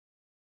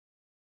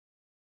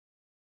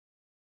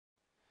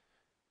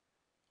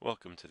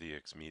Welcome to the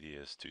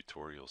XMedius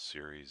tutorial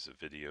series of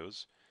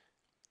videos.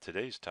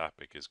 Today's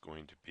topic is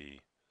going to be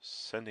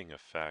sending a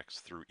fax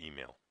through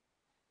email.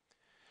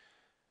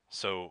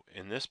 So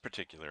in this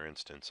particular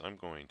instance, I'm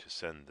going to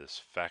send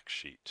this fax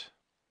sheet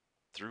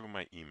through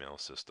my email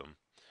system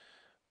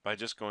by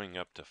just going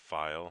up to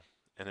File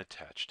and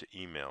Attach to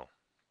Email.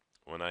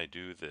 When I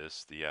do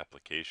this, the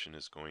application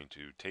is going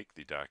to take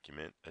the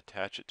document,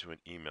 attach it to an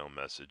email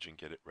message, and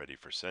get it ready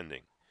for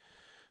sending.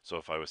 So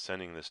if I was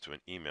sending this to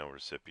an email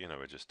recipient, I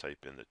would just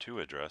type in the to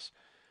address.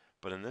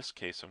 But in this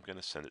case, I'm going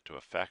to send it to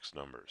a fax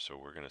number. So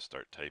we're going to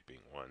start typing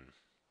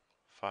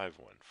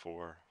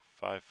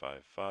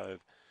 1-514-555-9001.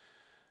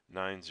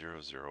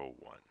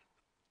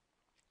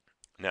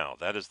 Now,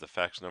 that is the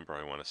fax number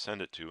I want to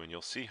send it to, and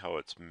you'll see how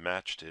it's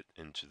matched it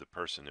into the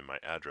person in my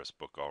address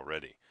book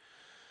already.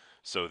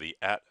 So the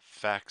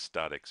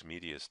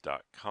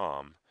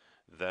 @fax.xmedius.com,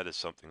 that is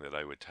something that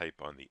I would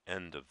type on the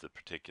end of the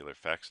particular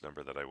fax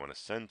number that I want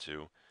to send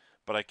to,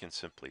 but I can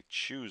simply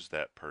choose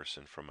that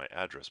person from my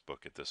address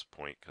book at this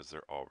point because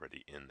they're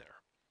already in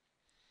there.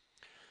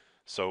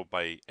 So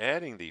by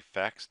adding the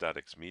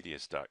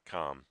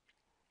fax.xmedius.com,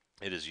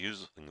 it is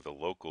using the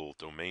local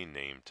domain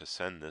name to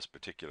send this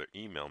particular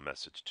email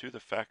message to the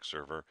fax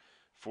server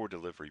for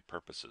delivery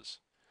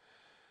purposes.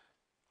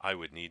 I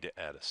would need to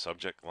add a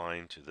subject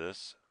line to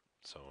this.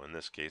 So in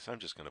this case, I'm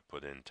just going to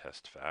put in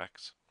test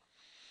fax.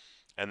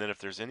 And then if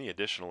there's any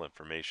additional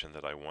information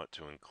that I want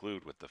to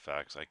include with the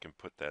fax, I can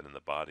put that in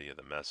the body of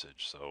the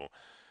message. So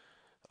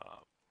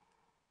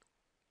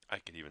I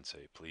could even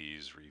say,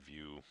 please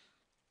review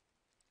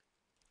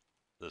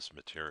this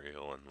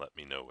material and let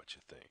me know what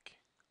you think.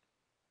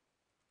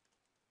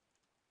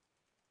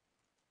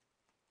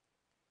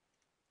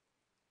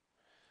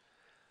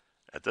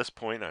 At this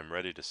point, I'm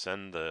ready to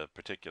send the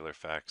particular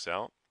fax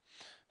out.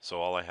 So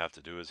all I have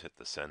to do is hit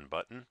the send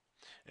button,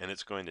 and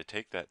it's going to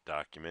take that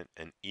document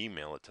and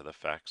email it to the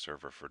fax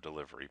server for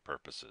delivery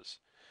purposes.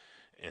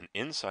 And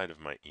inside of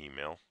my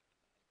email,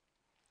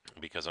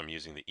 because I'm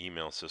using the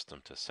email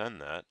system to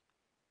send that,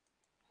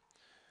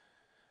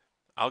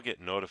 I'll get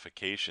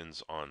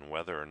notifications on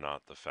whether or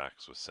not the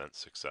fax was sent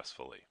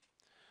successfully.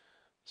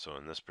 So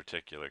in this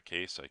particular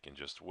case, I can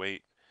just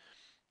wait,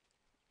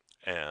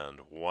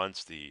 and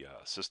once the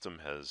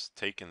system has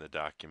taken the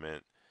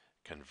document,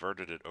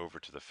 converted it over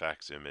to the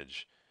fax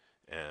image,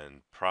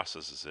 and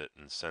processes it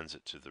and sends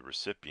it to the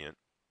recipient,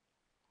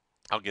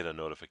 I'll get a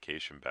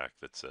notification back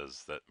that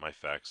says that my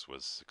fax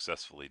was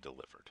successfully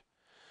delivered.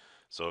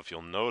 So if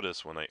you'll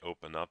notice when I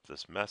open up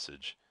this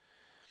message,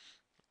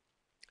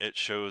 it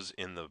shows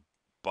in the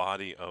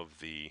body of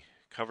the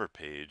cover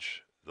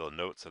page the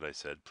notes that I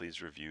said, please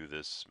review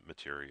this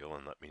material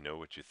and let me know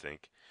what you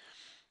think.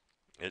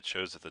 It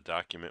shows that the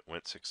document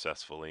went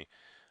successfully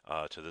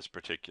to this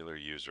particular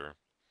user,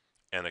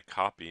 and a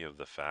copy of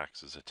the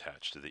fax is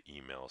attached to the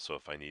email, so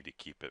if I need to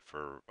keep it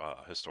for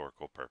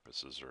historical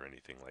purposes or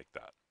anything like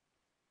that.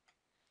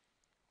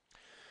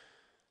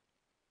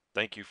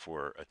 Thank you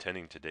for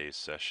attending today's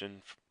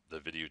session. The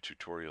video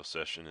tutorial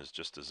session is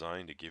just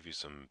designed to give you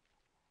some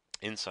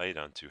insight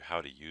onto how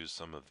to use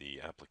some of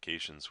the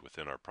applications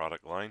within our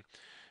product line.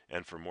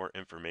 And for more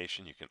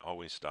information, you can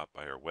always stop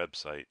by our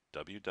website,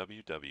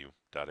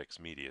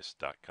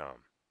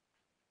 www.xmedius.com.